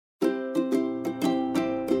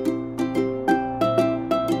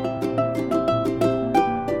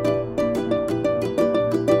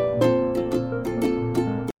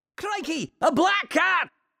A black cat!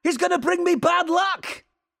 He's gonna bring me bad luck!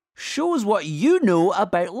 Show us what you know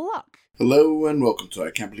about luck. Hello and welcome to I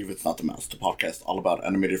Can't Believe It's Not the Mouse, the podcast all about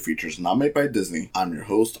animated features not made by Disney. I'm your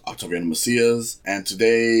host, Octaviano Macias, and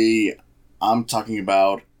today I'm talking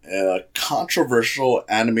about a controversial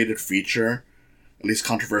animated feature, at least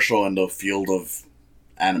controversial in the field of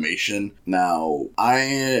animation. Now, I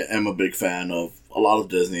am a big fan of a lot of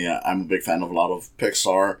Disney. I'm a big fan of a lot of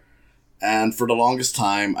Pixar. And for the longest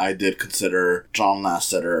time, I did consider John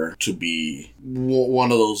Lasseter to be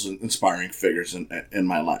one of those inspiring figures in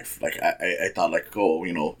my life. Like, I thought, like,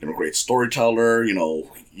 great storyteller,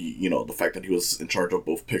 the fact that he was in charge of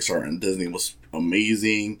both Pixar and Disney was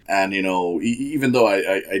amazing. And, even though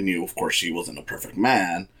I knew, of course, he wasn't a perfect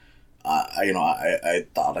man, I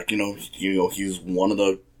thought, like, he's one of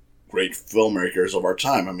the great filmmakers of our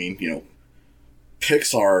time. I mean,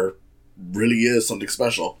 Pixar really is something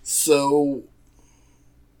special. So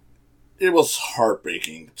it was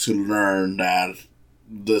heartbreaking to learn that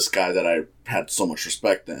this guy that I had so much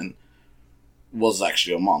respect in was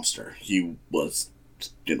actually a monster. He was,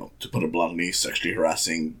 to put it bluntly, sexually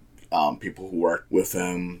harassing people who worked with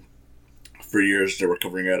him. For years they were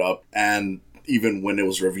covering it up, and even when it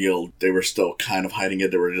was revealed, they were still kind of hiding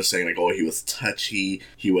it. They were just saying, like, oh, he was touchy,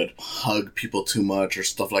 he would hug people too much, or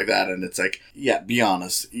stuff like that. And it's like, yeah, be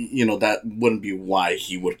honest, that wouldn't be why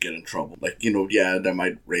he would get in trouble. Like, that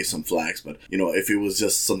might raise some flags, but, if it was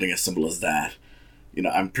just something as simple as that,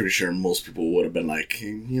 I'm pretty sure most people would have been like,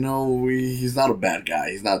 he's not a bad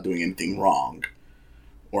guy, he's not doing anything wrong.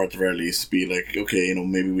 Or at the very least, be like, okay,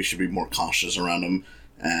 maybe we should be more cautious around him,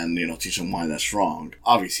 and, teach him why that's wrong.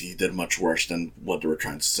 Obviously, he did much worse than what they were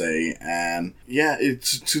trying to say. And, yeah,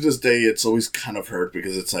 to this day, it's always kind of hurt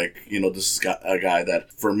because it's like, this is a guy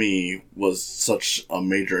that, for me, was such a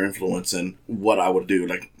major influence in what I would do.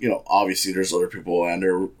 Like, obviously, there's other people, and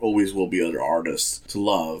there always will be other artists to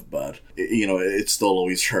love, but, it still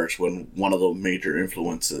always hurts when one of the major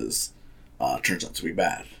influences turns out to be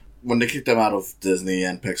bad. When they kicked them out of Disney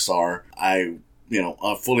and Pixar, I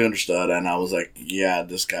fully understood, and I was like, yeah,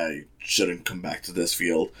 this guy shouldn't come back to this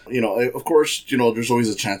field. Of course, there's always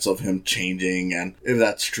a chance of him changing, and if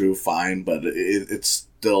that's true, fine, but it's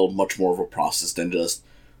still much more of a process than just,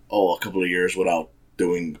 a couple of years without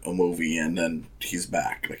doing a movie, and then he's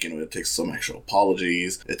back. Like, it takes some actual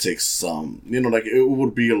apologies, it takes some, it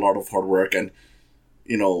would be a lot of hard work, and,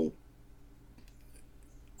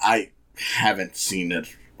 I haven't seen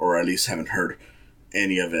it, or at least haven't heard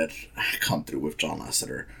any of it come through with John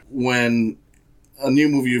Lasseter. When a new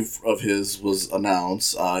movie of his was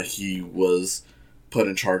announced, he was put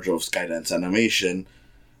in charge of Skydance Animation,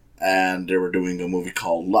 and they were doing a movie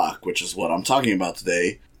called Luck, which is what I'm talking about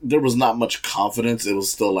today. There was not much confidence. It was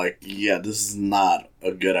still like, yeah, this is not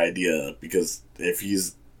a good idea, because if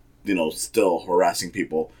he's, still harassing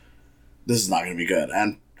people, this is not going to be good.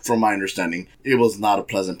 And from my understanding, it was not a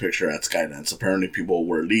pleasant picture at Skydance. Apparently, people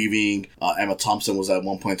were leaving. Emma Thompson was at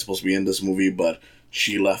one point supposed to be in this movie, but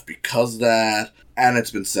she left because of that. And it's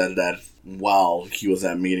been said that while he was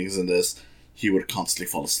at meetings in this, he would constantly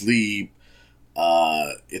fall asleep.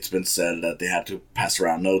 It's been said that they had to pass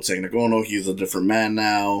around notes saying, like, oh no, he's a different man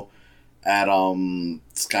now at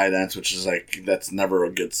Skydance, which is like, that's never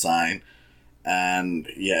a good sign. And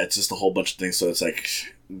yeah, it's just a whole bunch of things. So it's like,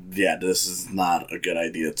 yeah, this is not a good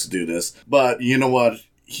idea to do this. But you know what?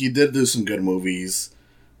 He did do some good movies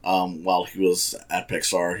while he was at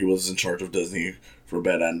Pixar. He was in charge of Disney for a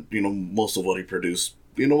bit, and, most of what he produced,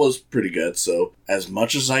 was pretty good. So as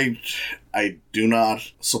much as I do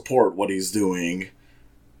not support what he's doing,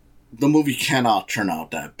 the movie cannot turn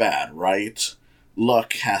out that bad, right?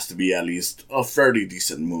 Luck has to be at least a fairly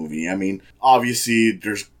decent movie. I mean, obviously,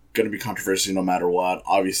 there's going to be controversy no matter what.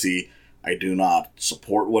 Obviously, I do not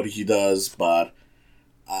support what he does, but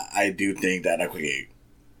I do think that, okay,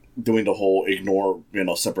 doing the whole ignore,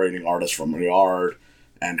 separating artists from the art,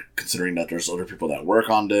 and considering that there's other people that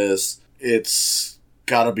work on this, it's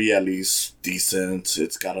gotta be at least decent.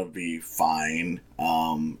 It's gotta be fine.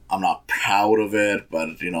 I'm not proud of it, but,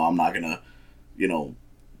 I'm not gonna,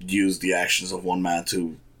 use the actions of one man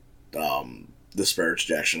to disparage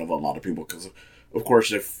the action of a lot of people, because, of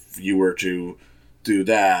course, if you were to do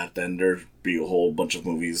that, then there'd be a whole bunch of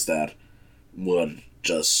movies that would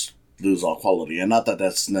just lose all quality. And not that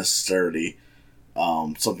that's necessarily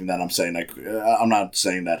something that I'm saying. Like, I'm not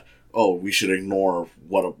saying that, oh, we should ignore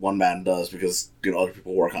what one man does because, other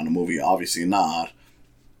people work on the movie. Obviously not.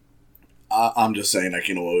 I'm just saying, like,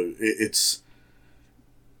 it's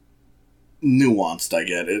nuanced,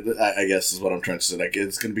 I guess is what I'm trying to say. Like,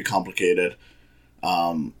 it's going to be complicated.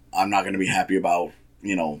 I'm not going to be happy about,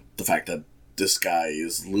 the fact that this guy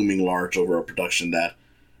is looming large over a production that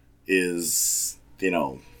is,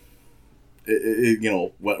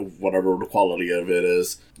 whatever the quality of it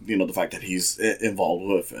is, the fact that he's involved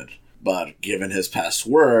with it. But given his past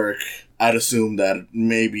work, I'd assume that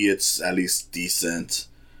maybe it's at least decent,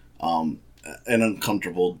 an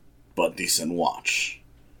uncomfortable but decent watch.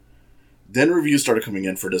 Then reviews started coming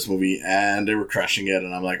in for this movie, and they were trashing it,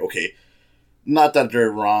 and I'm like, okay, not that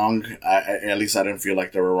they're wrong. At least I didn't feel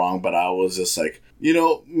like they were wrong, but I was just like,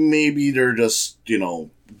 maybe they're just,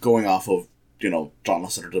 going off of, John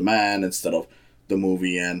Lasseter the man instead of the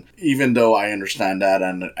movie. And even though I understand that,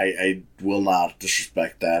 and I will not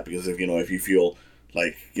disrespect that, because if you feel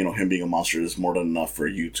like, him being a monster is more than enough for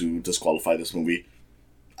you to disqualify this movie,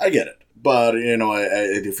 I get it. But,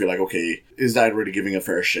 I do feel like, okay, is that really giving a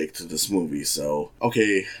fair shake to this movie? So,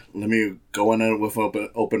 okay, let me go in it with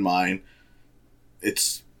open mind.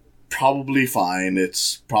 It's probably fine.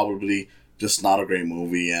 It's probably just not a great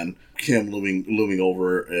movie, and him looming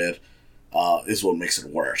over it is what makes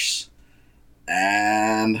it worse.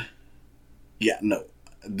 And, yeah, no,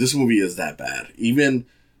 this movie is that bad. Even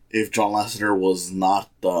if John Lasseter was not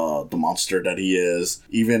the monster that he is,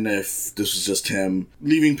 even if this was just him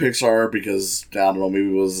leaving Pixar because, I don't know, maybe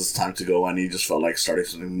it was his time to go and he just felt like starting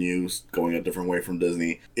something new, going a different way from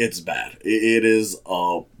Disney, it's bad. It is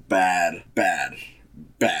a bad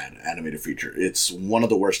animated feature. It's one of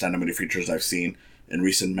the worst animated features I've seen in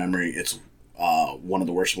recent memory. It's one of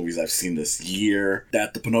the worst movies I've seen this year.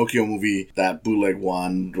 That the Pinocchio movie, that bootleg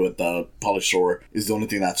one with Pauly Shore, is the only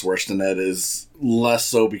thing that's worse than it. Is less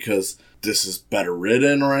so because this is better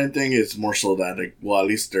written or anything. It's more so that, at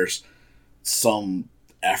least there's some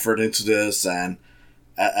effort into this, and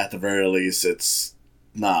at the very least, it's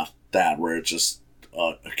not that where it's just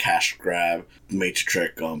a cash grab made to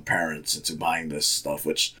trick parents into buying this stuff.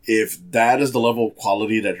 Which, if that is the level of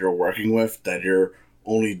quality that you're working with, that you're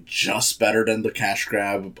only just better than the cash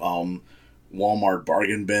grab Walmart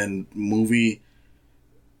bargain bin movie,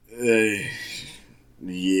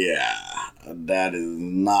 yeah, that is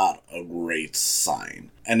not a great sign.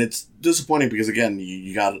 And it's disappointing because, again,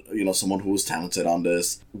 you got someone who was talented on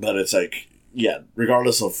this, but it's like, yeah,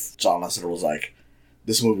 regardless of John Lasseter was like,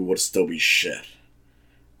 this movie would still be shit.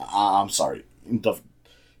 I'm sorry.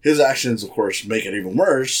 His actions, of course, make it even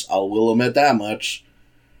worse. I will admit that much.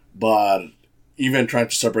 But even trying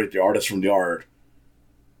to separate the artist from the art,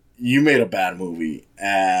 you made a bad movie.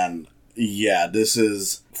 And yeah, this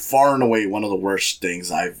is far and away one of the worst things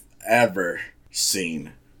I've ever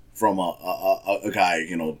seen from a guy,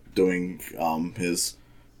 doing his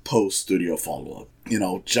post-studio follow-up.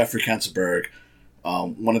 Jeffrey Katzenberg,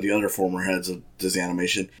 one of the other former heads of Disney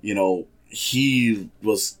Animation, he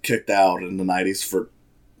was kicked out in the 90s for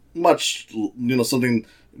much, something.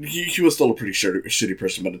 He was still a pretty shitty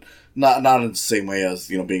person, but not in the same way as,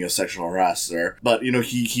 being a sexual harasser. But,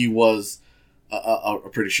 he was a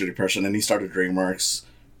pretty shitty person, and he started DreamWorks,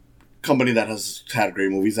 company that has had great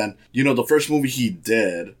movies. And, the first movie he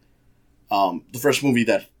did, the first movie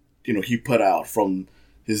that, he put out from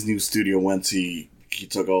his new studio once he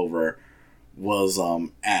took over was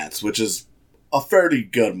Ants, which is a fairly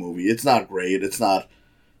good movie. It's not great. It's not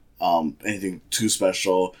anything too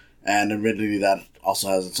special. And admittedly, that also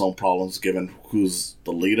has its own problems given who's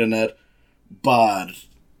the lead in it. But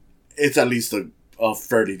it's at least a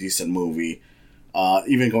fairly decent movie.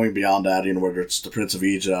 Even going beyond that, whether it's The Prince of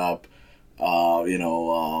Egypt, The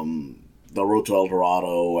Road to El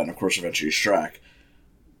Dorado, and of course eventually Shrek.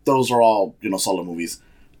 Those are all, solid movies.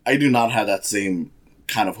 I do not have that same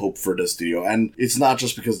kind of hope for this studio. And it's not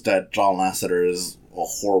just because that John Lasseter is a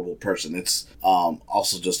horrible person. It's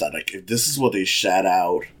also just that, if this is what they shat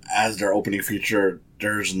out as their opening feature,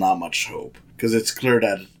 there's not much hope. Because it's clear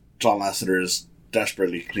that John Lasseter is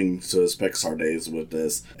desperately clinging to his Pixar days with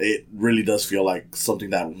this. It really does feel like something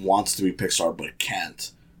that wants to be Pixar but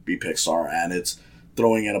can't be Pixar, and it's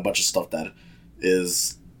throwing in a bunch of stuff that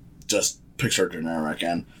is just Pixar generic.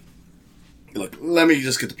 And look, let me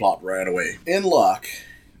just get the plot right away. In Luck,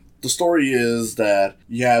 the story is that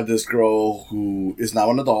you have this girl who is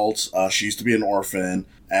now an adult. She used to be an orphan,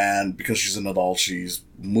 and because she's an adult, she's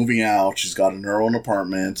moving out. She's gotten her own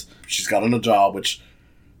apartment. She's gotten a job, which,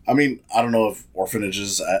 I don't know if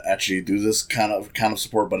orphanages actually do this kind of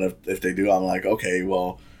support, but if they do, I'm like, okay,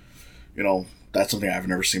 well, that's something I've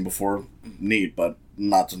never seen before. Neat, but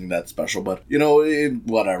not something that special. But,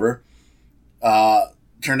 whatever.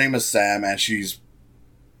 Her name is Sam, and she's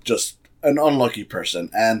just an unlucky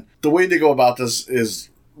person. And the way they go about this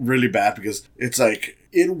is really bad, because it's like,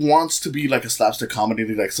 it wants to be like a slapstick comedy,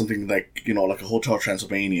 like something like, you know, like a Hotel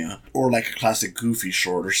Transylvania or like a classic Goofy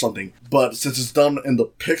short or something. But since it's done in the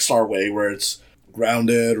Pixar way, where it's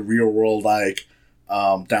grounded, real world, like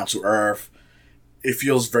down to earth, it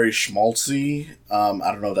feels very schmaltzy.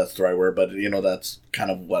 I don't know if that's the right word, but you know, that's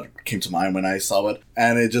kind of what came to mind when I saw it.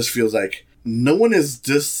 And it just feels like no one is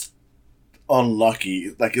this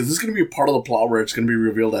unlucky. Like, is this going to be part of the plot where it's going to be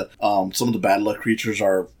revealed that some of the bad luck creatures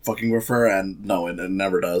are fucking with her? And no, it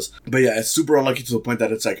never does. But yeah, it's super unlucky to the point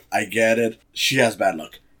that it's like, I get it. She has bad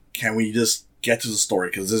luck. Can we just get to the story?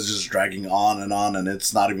 Because this is just dragging on, and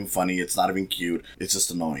it's not even funny. It's not even cute. It's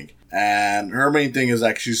just annoying. And her main thing is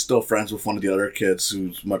like she's still friends with one of the other kids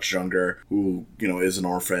who's much younger, who, you know, is an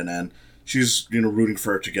orphan, and she's, you know, rooting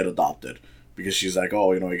for her to get adopted because she's like,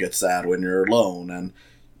 oh, you know, you get sad when you're alone. And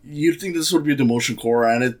you'd think this would be the emotion core,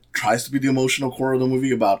 and it tries to be the emotional core of the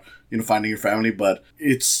movie about, you know, finding your family, but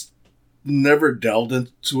it's never delved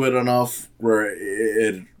into it enough where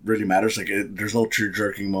it really matters. Like, there's no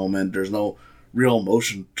tear-jerking moment. There's no real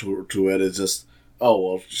emotion to it. It's just, oh,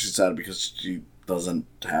 well, she's sad because she doesn't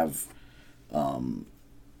have a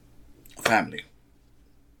family.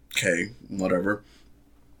 Okay, whatever.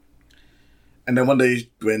 And then one day,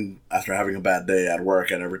 when after having a bad day at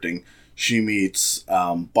work and everything, she meets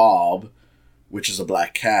Bob, which is a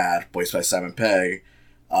black cat, voiced by Simon Pegg.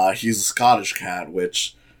 He's a Scottish cat,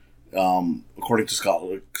 which, according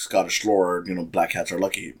to Scottish lore, you know, black cats are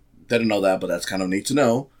lucky. Didn't know that, but that's kind of neat to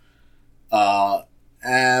know.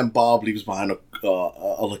 And Bob leaves behind a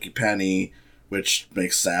lucky penny, which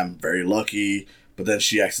makes Sam very lucky. But then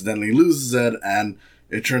she accidentally loses it, and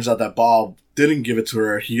it turns out that Bob didn't give it to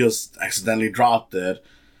her. He just accidentally dropped it.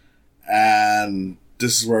 And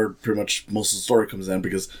this is where pretty much most of the story comes in,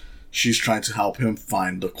 because she's trying to help him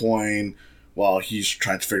find the coin while he's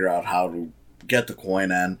trying to figure out how to get the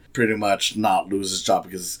coin and pretty much not lose his job,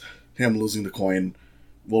 because him losing the coin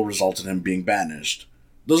will result in him being banished.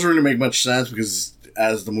 Doesn't really make much sense, because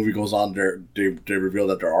as the movie goes on, they reveal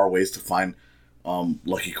that there are ways to find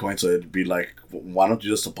lucky coins. So it'd be like, why don't you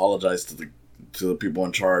just apologize to the people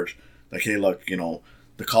in charge? Like, hey, look, you know,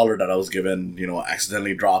 the collar that I was given, you know,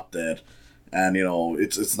 accidentally dropped it, and, you know,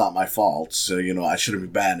 it's not my fault, so, you know, I shouldn't be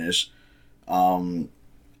banished. And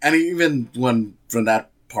even when that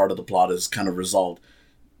part of the plot is kind of resolved,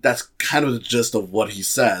 that's kind of the gist of what he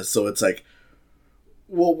says. So it's like,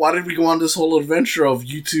 well, why did we go on this whole adventure of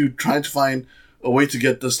you two trying to find a way to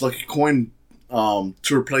get this lucky coin, to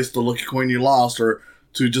replace the lucky coin you lost, or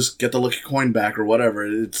to just get the lucky coin back, or whatever?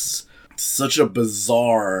 It's such a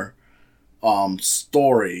bizarre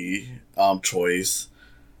story choice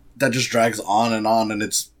that just drags on, and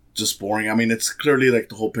it's just boring. I mean, it's clearly like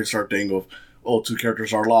the whole Pixar thing of, oh, two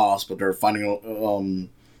characters are lost, but they're finding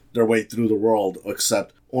their way through the world,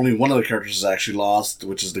 except only one of the characters is actually lost,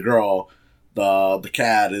 which is the girl. The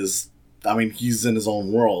cat is, I mean, he's in his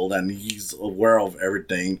own world, and he's aware of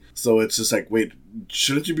everything. So it's just like, wait,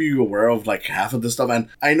 shouldn't you be aware of, like, half of this stuff? And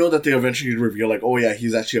I know that they eventually reveal, like, oh yeah,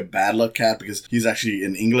 he's actually a bad luck cat, because he's actually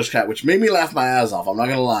an English cat, which made me laugh my ass off, I'm not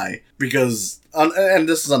gonna lie. Because, and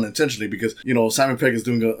this is unintentionally, because, you know, Simon Pegg is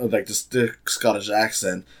doing, this thick Scottish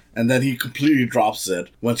accent, and then he completely drops it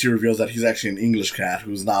once he reveals that he's actually an English cat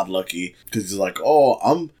who's not lucky. Because he's like, oh,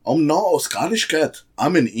 I'm not a Scottish cat.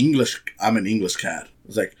 I'm an English cat.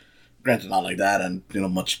 It's like, granted, not like that, and, you know,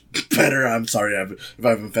 much better. I'm sorry if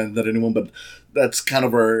I've offended anyone, but that's kind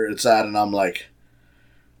of where it's at, and I'm like,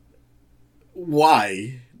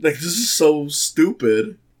 why? Like, this is so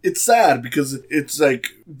stupid. It's sad, because it's like,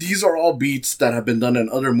 these are all beats that have been done in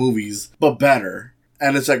other movies, but better.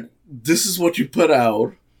 And it's like, this is what you put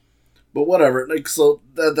out, but whatever. Like, so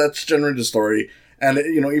that's generally the story. And,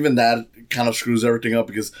 you know, even that kind of screws everything up,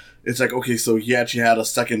 because it's like, okay, so he actually had a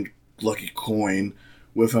second lucky coin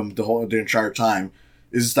with him the entire time.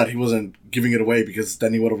 It's just that he wasn't giving it away, because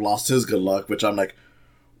then he would have lost his good luck, which I'm like,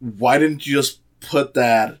 why didn't you just put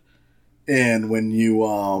that in when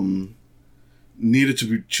you needed to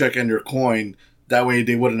be checking your coin? That way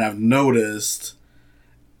they wouldn't have noticed,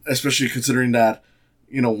 especially considering that,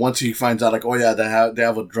 you know, once he finds out, like, oh yeah, they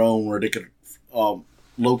have a drone where they could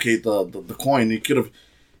locate the coin, he could have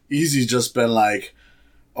easily just been like,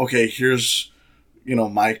 okay, here's, you know,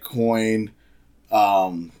 my coin,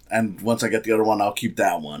 and once I get the other one, I'll keep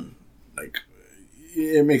that one. Like,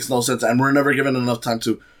 it makes no sense, and we're never given enough time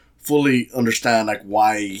to fully understand, like,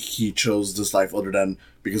 why he chose this life, other than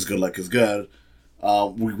because good luck is good.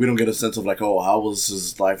 We don't get a sense of, like, oh, how was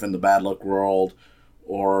his life in the bad luck world,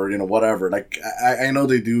 or, you know, whatever. Like, I know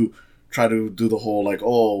they do try to do the whole, like,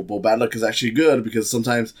 oh, well, bad luck is actually good, because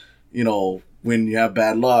sometimes, you know, when you have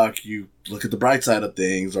bad luck, you look at the bright side of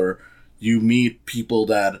things, or You meet people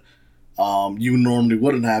that you normally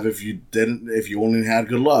wouldn't have if you only had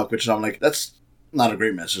good luck, which I'm like, that's not a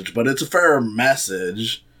great message, but it's a fair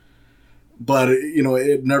message. But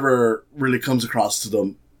it never really comes across to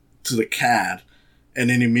the cat in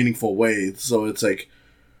any meaningful way. So it's like,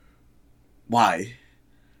 why?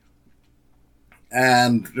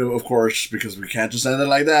 And of course, because we can't just end it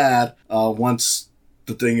like that, once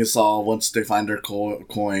the thing is solved, once they find their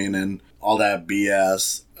coin and all that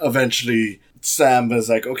BS, eventually Sam is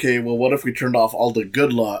like, okay, well, what if we turned off all the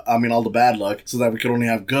all the bad luck, so that we could only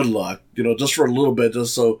have good luck, just for a little bit,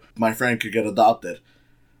 just so my friend could get adopted.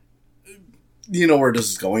 You know where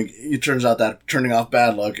this is going. It turns out that turning off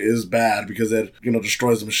bad luck is bad because it,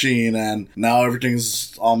 destroys the machine, and now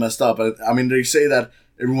everything's all messed up. I mean, they say that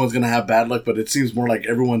everyone's going to have bad luck, but it seems more like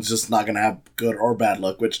everyone's just not going to have good or bad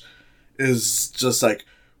luck, which is just like,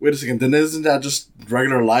 wait a second, then isn't that just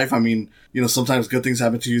regular life? I mean, sometimes good things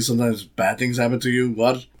happen to you, sometimes bad things happen to you,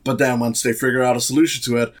 what? But then once they figure out a solution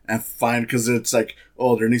to it and find, because it's like,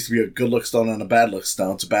 oh, there needs to be a good luck stone and a bad luck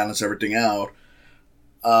stone to balance everything out.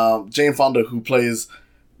 Jane Fonda, who plays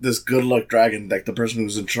this good luck dragon, like the person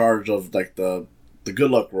who's in charge of like the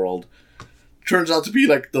good luck world, turns out to be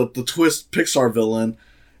like the twist Pixar villain,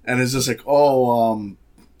 and it's just like,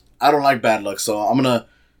 I don't like bad luck, so I'm gonna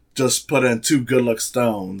just put in 2 good luck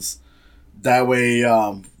stones. That way,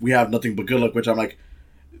 we have nothing but good luck, which I'm like,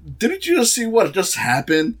 didn't you just see what just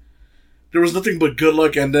happened? There was nothing but good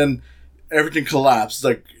luck, and then everything collapsed.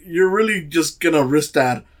 Like, you're really just gonna risk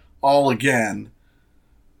that all again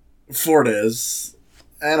for this.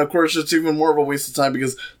 And of course, it's even more of a waste of time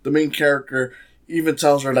because the main character even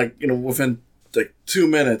tells her, like, within like 2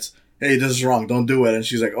 minutes, hey, this is wrong, don't do it. And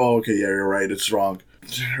she's like, oh, okay, yeah, you're right, it's wrong.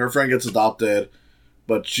 Her friend gets adopted,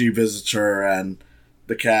 but she visits her, and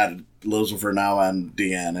the cat lives with her now, and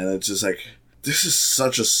the end. And it's just like, this is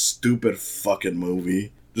such a stupid fucking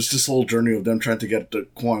movie. Just this whole journey of them trying to get the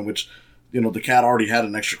coin, which, the cat already had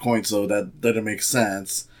an extra coin, so that didn't make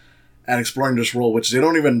sense. And exploring this world, which they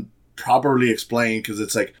don't even properly explain, because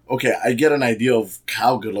it's like, okay, I get an idea of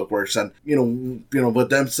how good luck works, and but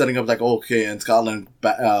them setting up like, okay, in Scotland,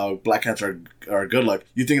 black cats are good luck.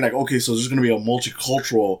 You think like, okay, so there's going to be a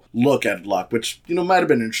multicultural look at luck, which might have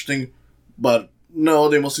been interesting, but no,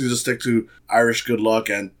 they mostly just stick to Irish good luck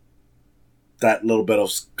and that little bit of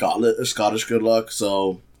Scottish good luck.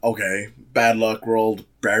 So okay, bad luck world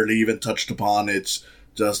barely even touched upon. It's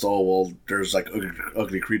just, oh well, there's like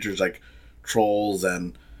ugly creatures like trolls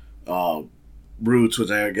and roots,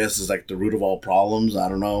 which I guess is like the root of all problems. I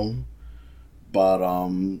don't know, but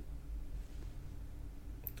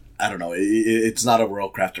I don't know. It's not a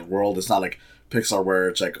well-crafted world. It's not like Pixar where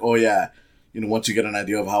it's like, oh yeah, once you get an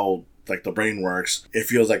idea of how like the brain works, it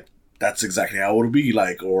feels like that's exactly how it would be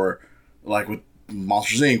like. Or like with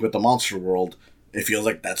Monsters Inc., with the monster world, it feels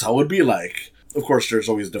like that's how it would be like. Of course, there's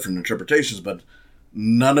always different interpretations, but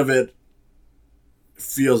none of it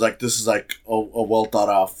feels like this is like a well thought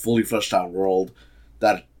out, fully fleshed out world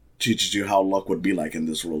that teaches you how luck would be like in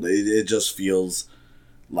this world. It just feels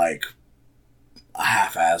like a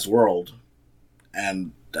half-assed world,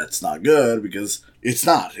 and that's not good, because it's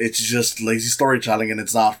not. It's just lazy storytelling, and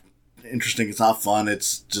it's not interesting. It's not fun.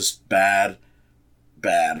 It's just bad.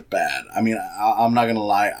 I mean, I'm not gonna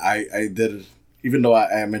lie. I did, even though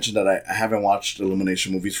I mentioned that I haven't watched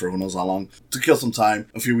Illumination movies for who knows how long, to kill some time,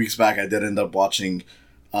 a few weeks back, I did end up watching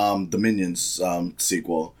the Minions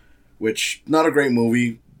sequel, which, not a great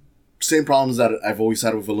movie. Same problems that I've always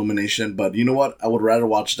had with Illumination, but you know what? I would rather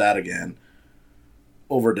watch that again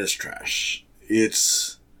over this trash.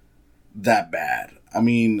 It's that bad. I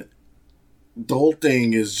mean, the whole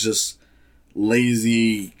thing is just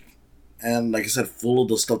lazy and, like I said, full of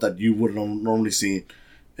the stuff that you wouldn't normally see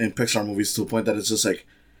in Pixar movies, to a point that it's just like,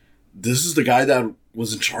 this is the guy that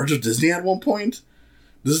was in charge of Disney at one point?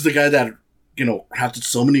 This is the guy that, crafted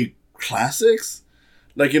so many classics?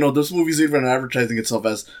 Like, this movie's even advertising itself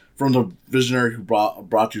as from the visionary who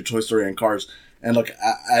brought you Toy Story and Cars. And look,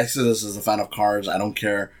 I say this as a fan of Cars. I don't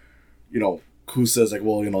care, who says like,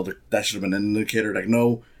 well, that should have been an indicator. Like,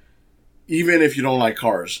 no, even if you don't like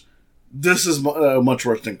Cars, this is much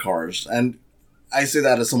worse than Cars. And I say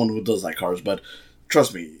that as someone who does like Cars, but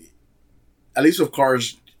trust me, at least with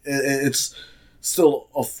Cars, it's still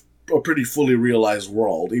a pretty fully realized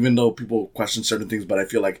world, even though people question certain things. But I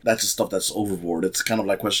feel like that's just stuff that's overboard. It's kind of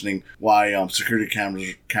like questioning why security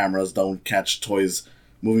cameras don't catch toys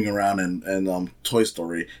moving around in Toy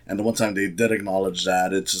Story. And the one time they did acknowledge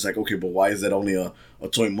that, it's just like, okay, but why is it only a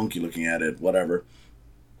toy monkey looking at it? Whatever.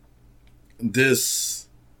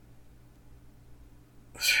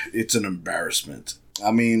 It's an embarrassment.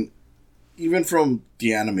 I mean, even from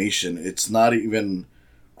the animation, it's not even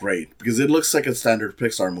great because it looks like a standard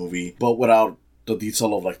Pixar movie, but without the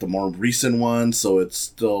detail of like the more recent ones. So it's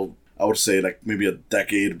still, I would say, like maybe a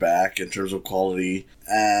decade back in terms of quality.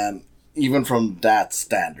 And even from that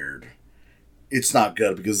standard, it's not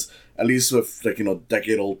good because at least with like,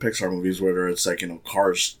 decade old Pixar movies, whether it's like,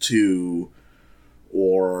 Cars 2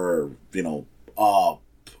 or, Up,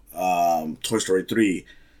 Toy Story 3,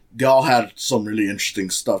 they all had some really interesting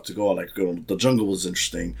stuff to go. Like, the jungle was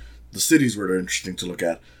interesting. The cities were interesting to look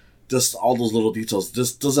at. Just all those little details.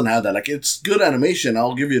 This doesn't have that. Like, it's good animation.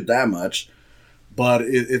 I'll give you that much. But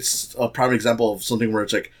it's a prime example of something where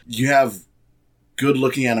it's like, you have good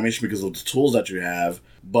looking animation because of the tools that you have,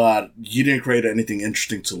 but you didn't create anything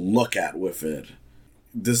interesting to look at with it.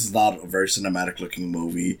 This is not a very cinematic looking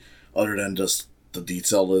movie, other than just the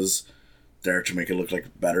detail is there to make it look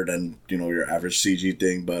like better than, your average CG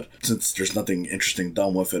thing. But since there's nothing interesting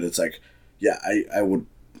done with it, it's like, yeah, I would,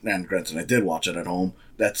 and granted I did watch it at home,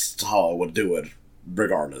 that's how I would do it,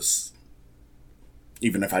 regardless.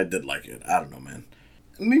 Even if I did like it. I don't know, man.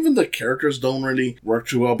 And even the characters don't really work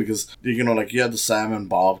too well because, you have the Sam and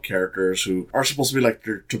Bob characters who are supposed to be like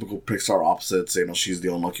their typical Pixar opposites. She's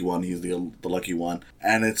the unlucky one, he's the lucky one.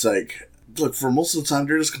 And it's like, look, for most of the time,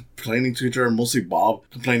 they're just complaining to each other, mostly Bob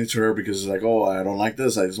complaining to her because he's like, oh, I don't like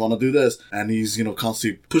this, I just want to do this. And he's,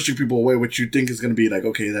 constantly pushing people away, which you think is going to be like,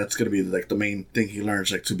 okay, that's going to be like the main thing he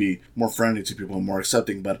learns, like to be more friendly to people and more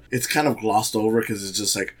accepting. But it's kind of glossed over because it's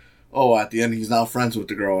just like, oh, at the end, he's now friends with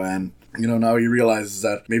the girl, and, now he realizes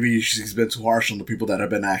that maybe he's been too harsh on the people that have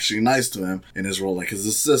been actually nice to him in his role, like his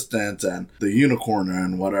assistant and the unicorner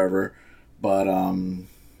and whatever. But,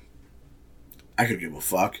 I could give a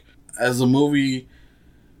fuck. As a movie,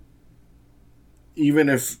 even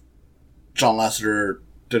if John Lasseter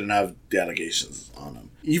didn't have the allegations on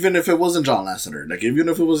him, even if it wasn't John Lasseter, like, even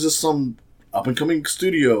if it was just some up-and-coming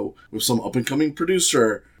studio with some up-and-coming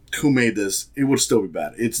producer who made this, it would still be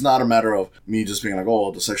bad. It's not a matter of me just being like,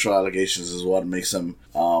 oh, the sexual allegations is what makes him,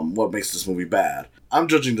 what makes this movie bad. I'm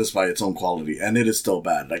judging this by its own quality, and it is still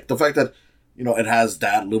bad. Like, the fact that, it has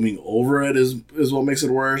that looming over it is what makes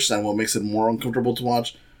it worse and what makes it more uncomfortable to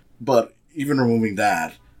watch. But even removing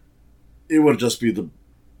that, it would just be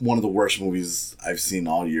one of the worst movies I've seen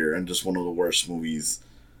all year, and just one of the worst movies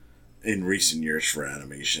in recent years for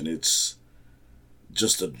animation. It's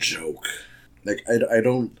just a joke. Like, I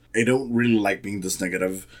don't really like being this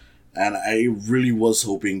negative, and I really was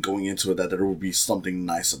hoping going into it that there would be something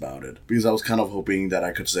nice about it. Because I was kind of hoping that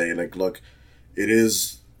I could say, like, look, it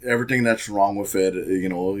is everything that's wrong with it,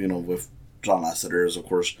 with John Lasseter is, of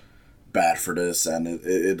course, bad for this, and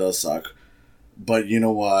it does suck. But you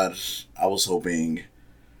know what? I was hoping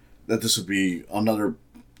that this would be another,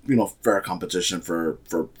 fair competition for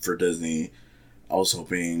Disney. I was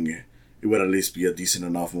hoping it would at least be a decent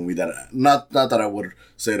enough movie that, not that I would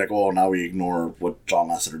say like, oh, now we ignore what John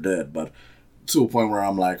Lasseter did, but to a point where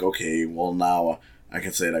I'm like, okay, well, now I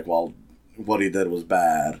can say like, well, what he did was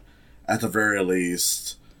bad. At the very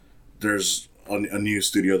least, there's a new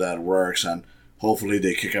studio that works, and hopefully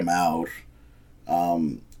they kick him out,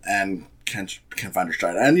 and can find their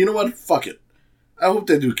stride. And you know what? Fuck it. I hope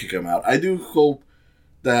they do kick him out. I do hope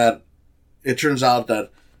that it turns out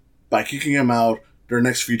that by kicking him out, their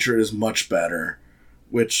next feature is much better,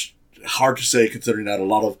 which hard to say considering that a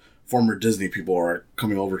lot of former Disney people are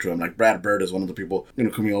coming over to him. Like Brad Bird is one of the people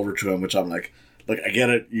coming over to him, which I'm like I get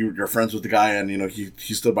it. You're friends with the guy, and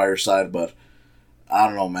he stood by your side, but I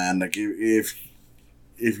don't know, man. Like if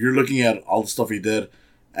you're looking at all the stuff he did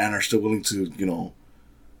and are still willing to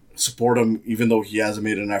support him, even though he hasn't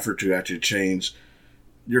made an effort to actually change,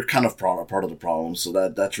 you're kind of part of the problem. So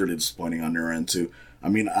that's really disappointing on your end too. I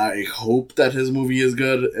mean, I hope that his movie is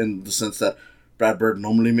good in the sense that Brad Bird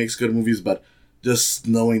normally makes good movies, but just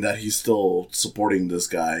knowing that he's still supporting this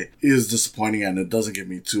guy is disappointing, and it doesn't give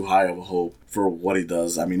me too high of a hope for what he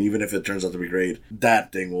does. I mean, even if it turns out to be great,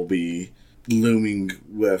 that thing will be looming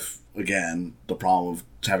with, again, the problem of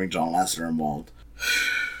having John Lasseter involved.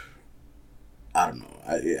 I don't know.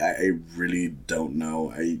 I really don't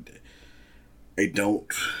know. I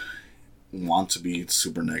don't want to be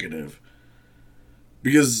super negative.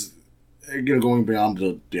 Because, going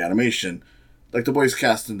beyond the animation, like, the voice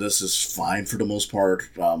cast in this is fine for the most part.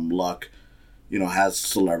 Luck, has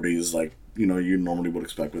celebrities like, you normally would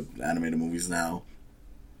expect with animated movies now.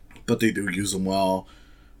 But they do use them well.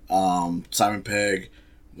 Simon Pegg,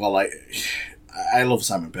 well, I love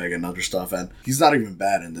Simon Pegg and other stuff, and he's not even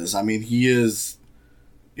bad in this. I mean, he is,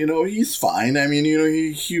 he's fine. I mean,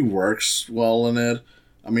 he works well in it.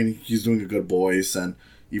 I mean, he's doing a good voice, and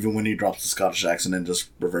even when he drops the Scottish accent and just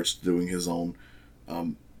reverts to doing his own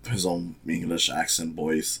his own English accent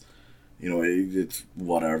voice. You know, it's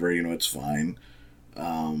whatever. You know, it's fine.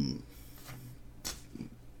 But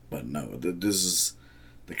no,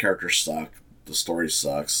 the characters suck. The story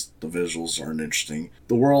sucks. The visuals aren't interesting.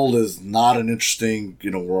 The world is not an interesting,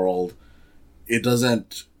 world. It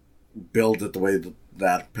doesn't build it the way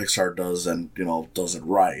that Pixar does, and, does it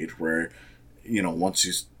right. Where, once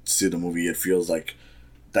you see the movie, it feels like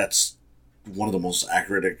that's one of the most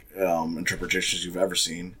accurate interpretations you've ever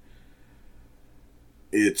seen.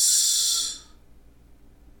 It's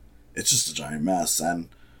just a giant mess. And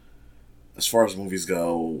as far as movies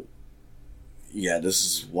go, yeah, this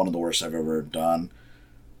is one of the worst I've ever done.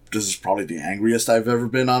 This is probably the angriest I've ever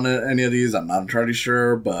been on any of these. I'm not entirely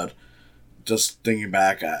sure, but just thinking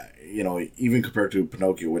back, even compared to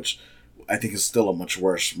Pinocchio, which I think is still a much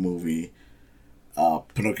worse movie,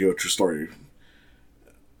 Pinocchio, True Story,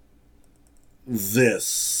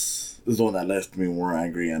 this is the one that left me more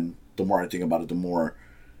angry, and the more I think about it, the more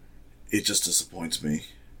it just disappoints me.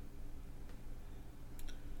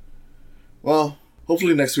 Well,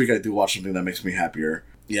 hopefully next week I do watch something that makes me happier.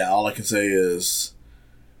 Yeah, all I can say is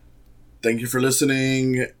thank you for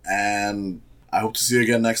listening, and I hope to see you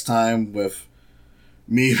again next time with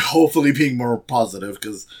me hopefully being more positive,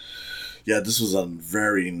 because, yeah, this was a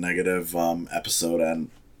very negative episode, and,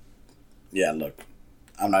 yeah, look,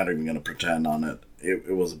 I'm not even going to pretend on it.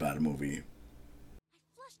 It was a bad movie. I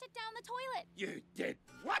flushed it down the toilet. You did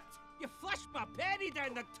what? You flushed my panty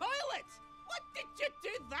down the toilet? What did you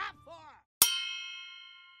do that for?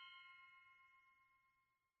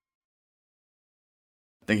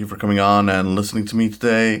 Thank you for coming on and listening to me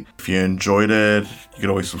today. If you enjoyed it, you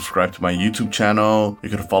can always subscribe to my YouTube channel. You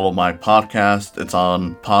can follow my podcast. It's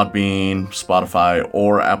on Podbean, Spotify,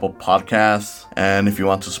 or Apple Podcasts. And if you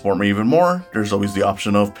want to support me even more, there's always the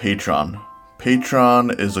option of Patreon.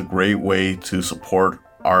 Patreon is a great way to support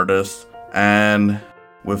artists. And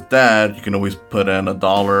with that, you can always put in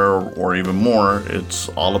 $1 or even more. It's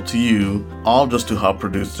all up to you. All just to help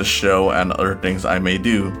produce the show and other things I may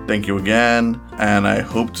do. Thank you again, and I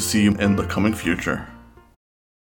hope to see you in the coming future.